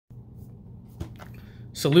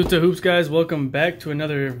Salute to Hoops, guys. Welcome back to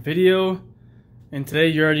another video. And today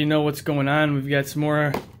you already know what's going on. We've got some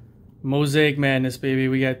more Mosaic madness, baby.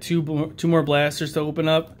 We got two more blasters to open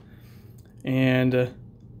up. And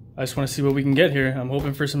I just want to see what we can get here. I'm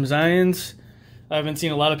hoping for some Zions. I haven't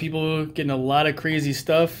seen a lot of people getting a lot of crazy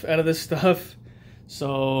stuff out of this stuff.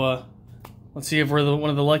 So let's see if we're one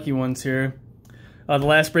of the lucky ones here. The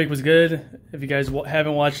last break was good. If you guys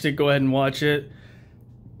haven't watched it, go ahead and watch it.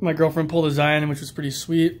 My girlfriend pulled a Zion, which was pretty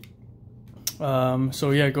sweet. So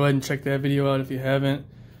yeah, go ahead and check that video out if you haven't.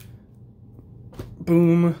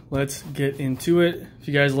 Boom, let's get into it. If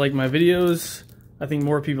you guys like my videos, I think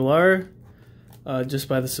more people are, just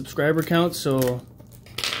by the subscriber count. So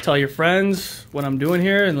tell your friends what I'm doing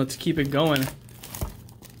here, and let's keep it going.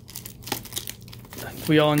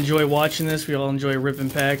 We all enjoy watching this. We all enjoy ripping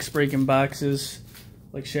packs, breaking boxes,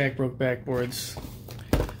 like Shaq broke backboards.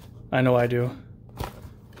 I know I do.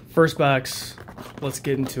 First box, let's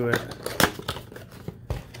get into it.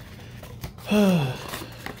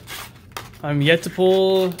 I'm yet to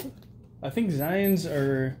pull, I think Zions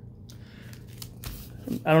are,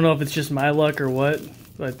 I don't know if it's just my luck or what,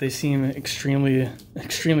 but they seem extremely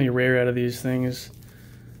rare out of these things.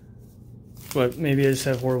 But maybe I just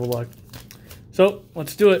have horrible luck. So,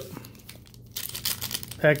 let's do it.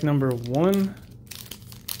 Pack number 1.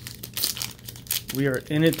 We are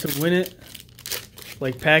in it to win it.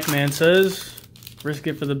 Like Pac-Man says, risk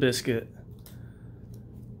it for the biscuit.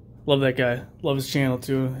 Love that guy. Love his channel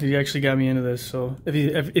too. He actually got me into this. So if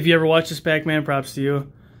you ever watch this Pac-Man, props to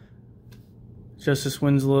you. Justice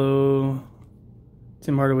Winslow,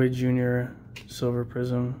 Tim Hardaway Jr., Silver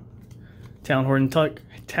Prism, Talon Horton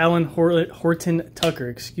Tucker.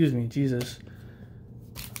 Excuse me, Jesus.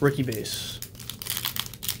 Rookie base.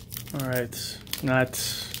 All right, not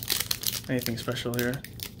anything special here.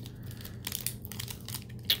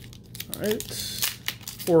 Alright,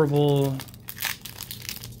 horrible.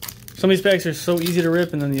 Some of these packs are so easy to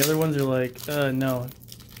rip, and then the other ones are like, no,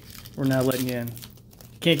 we're not letting you in.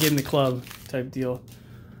 Can't get in the club type deal.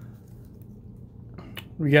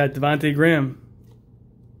 We got Devontae Graham,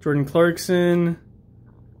 Jordan Clarkson,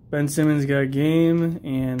 Ben Simmons got game,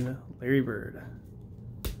 and Larry Bird.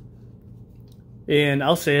 And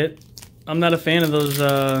I'll say it, I'm not a fan of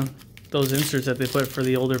those inserts that they put for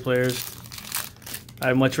the older players.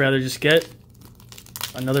 I'd much rather just get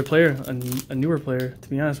another player, a newer player, to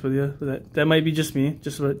be honest with you. That might be just me,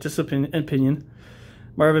 just opinion.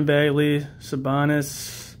 Marvin Bagley,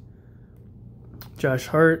 Sabonis, Josh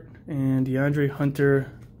Hart, and DeAndre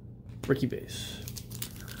Hunter, rookie base.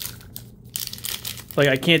 Like,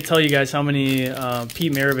 I can't tell you guys how many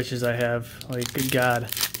Pete Maraviches I have. Like, good God.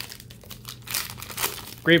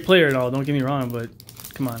 Great player and all, don't get me wrong, but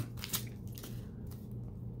come on.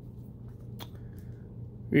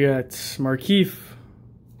 We got Markeith,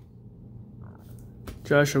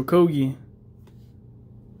 Josh Okogie.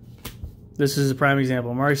 This is a prime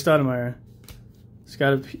example. Amari Stoudemire,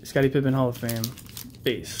 Scottie Pippen Hall of Fame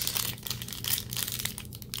base.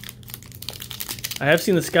 I have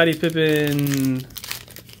seen the Scottie Pippen.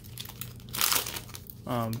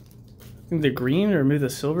 I think the green or maybe the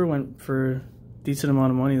silver went for a decent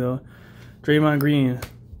amount of money though. Draymond Green,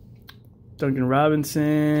 Duncan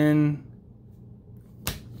Robinson.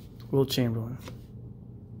 Will Chamberlain,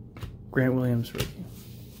 Grant Williams rookie.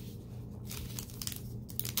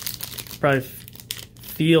 Probably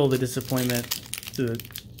feel the disappointment to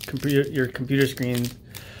your computer screen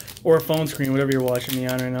or phone screen, whatever you're watching me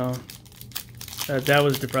on right now. That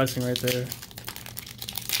was depressing right there.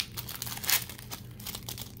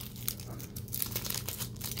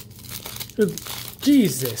 Good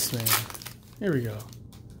Jesus, man. Here we go.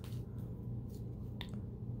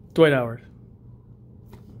 Dwight Howard.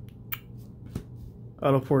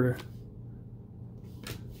 Otto Porter,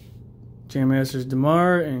 Jam Masters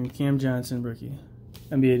DeMar, and Cam Johnson rookie,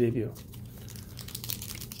 NBA debut.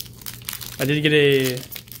 I did get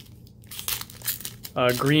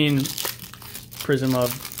a green prism of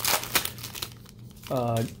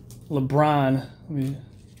LeBron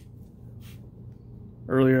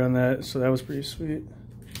earlier on that, so that was pretty sweet.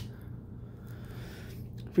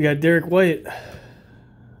 We got Derek White,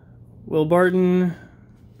 Will Barton,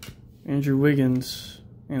 Andrew Wiggins,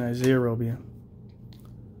 and Isaiah Roby.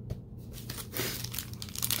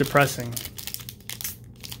 Depressing.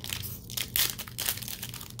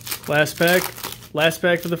 Last pack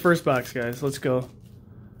for the first box, guys. Let's go.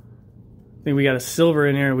 I think we got a silver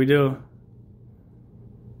in here. We do.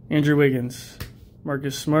 Andrew Wiggins,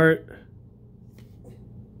 Marcus Smart,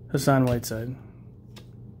 Hassan Whiteside.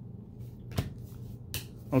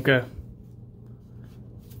 Okay.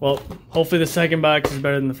 Well, hopefully the second box is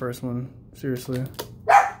better than the first one. Seriously.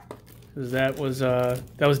 because that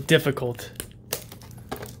was difficult,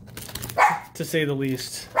 to say the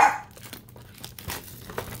least.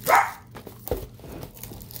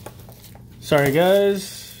 Sorry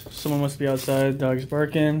guys, someone must be outside. Dog's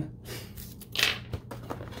barking.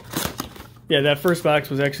 Yeah, that first box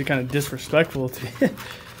was actually kind of disrespectful, to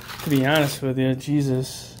be honest with you.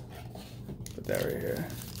 Jesus. Put that right here.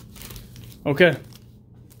 Okay.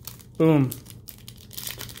 Boom.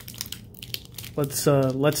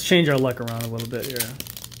 Let's change our luck around a little bit here.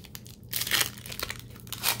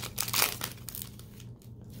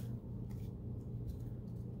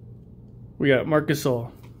 We got Marcus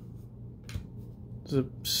Gasol. There's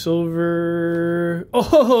a silver.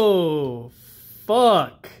 Oh,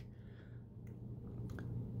 fuck.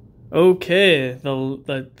 Okay,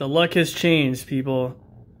 the luck has changed, people.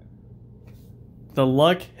 The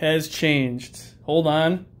luck has changed. Hold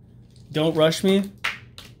on. Don't rush me.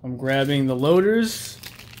 I'm grabbing the loaders.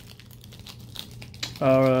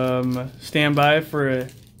 Stand by for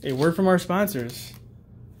a word from our sponsors.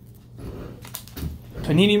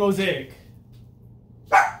 Panini Mosaic.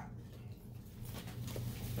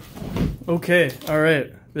 Okay, all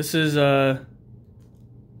right. This is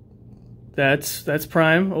that's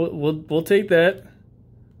prime. We'll take that.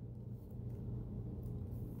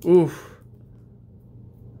 Oof.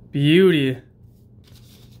 Beauty.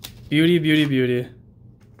 Beauty, beauty, beauty.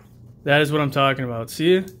 That is what I'm talking about.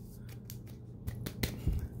 See?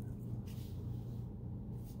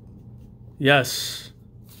 Yes.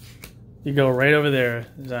 You go right over there,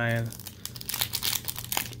 Zion.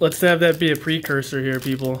 Let's have that be a precursor here,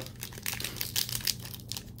 people.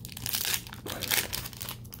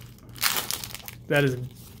 That is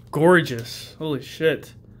gorgeous. Holy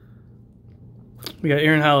shit. We got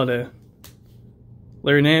Aaron Holiday.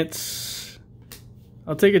 Larry Nance.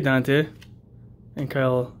 I'll take a Dante. And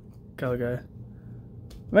Kyle Guy.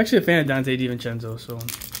 I'm actually a fan of Dante DiVincenzo, so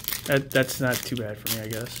that's not too bad for me, I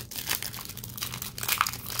guess.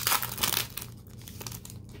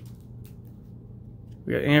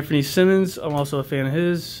 We got Anthony Simmons. I'm also a fan of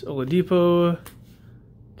his. Oladipo.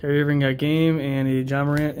 Kyrie Irving got game. And a John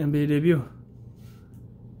Morant NBA debut.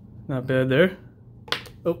 Not bad there.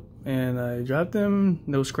 Oh, and I dropped him.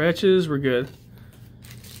 No scratches. We're good.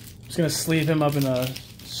 Just going to sleeve him up in a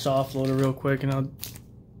soft loader real quick, and I'll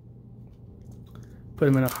put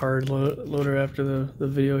him in a hard loader after the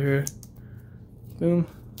video here. Boom.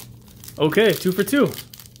 Okay, 2 for 2.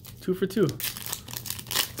 2 for 2.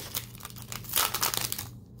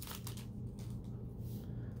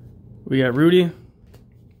 We got Rudy,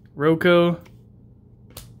 Rocco,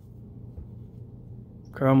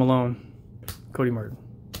 Karl Malone, Cody Martin.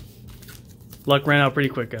 Luck ran out pretty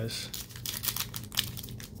quick, guys.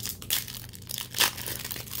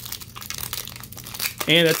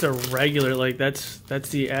 And that's a regular, like that's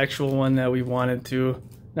the actual one that we wanted to,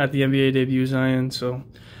 not the NBA debut Zion. So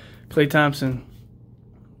Klay Thompson,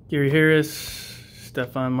 Gary Harris,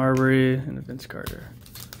 Stephon Marbury, and Vince Carter.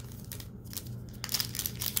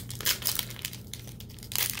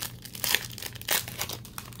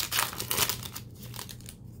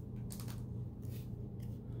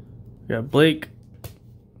 We got Blake,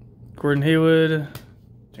 Gordon Hayward,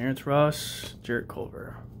 Terrence Ross, Jarrett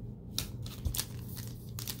Culver.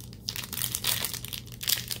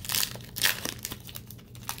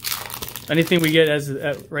 Anything we get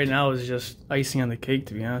right now is just icing on the cake,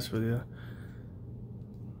 to be honest with you.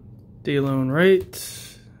 Daylon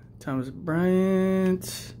Wright, Thomas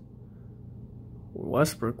Bryant,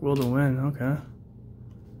 Westbrook, will to win. Okay.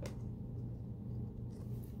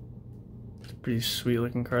 It's a pretty sweet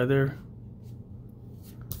looking card there.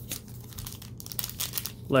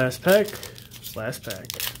 Last pack. Last pack.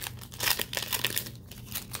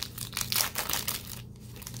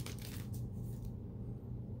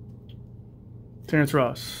 Terrence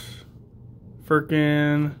Ross,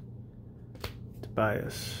 Firkin,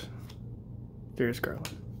 Tobias, Darius Garland.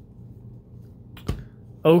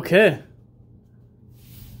 Okay.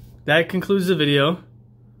 That concludes the video.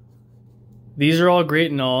 These are all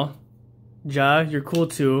great and all. Ja, you're cool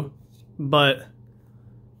too. But,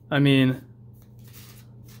 I mean,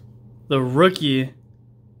 the rookie,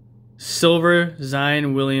 Silver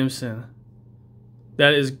Zion Williamson.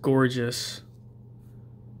 That is gorgeous.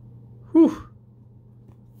 Whew.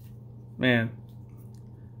 Man,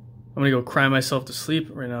 I'm gonna go cry myself to sleep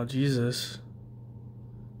right now. Jesus.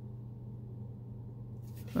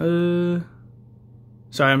 Sorry,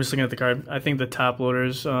 I'm just looking at the card. I think the top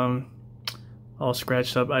loader's all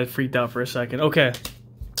scratched up. I freaked out for a second. Okay,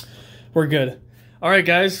 we're good. All right,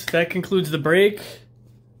 guys, that concludes the break.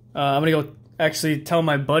 I'm gonna go actually tell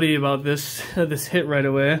my buddy about this this hit right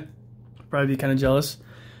away. Probably be kind of jealous.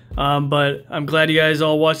 But I'm glad you guys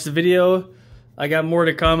all watched the video. I got more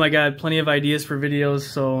to come. I got plenty of ideas for videos,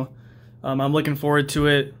 so I'm looking forward to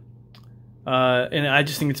it. And I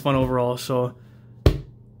just think it's fun overall. So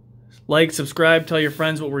like, subscribe, tell your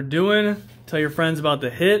friends what we're doing. Tell your friends about the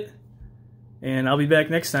hit. And I'll be back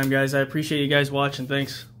next time, guys. I appreciate you guys watching.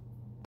 Thanks.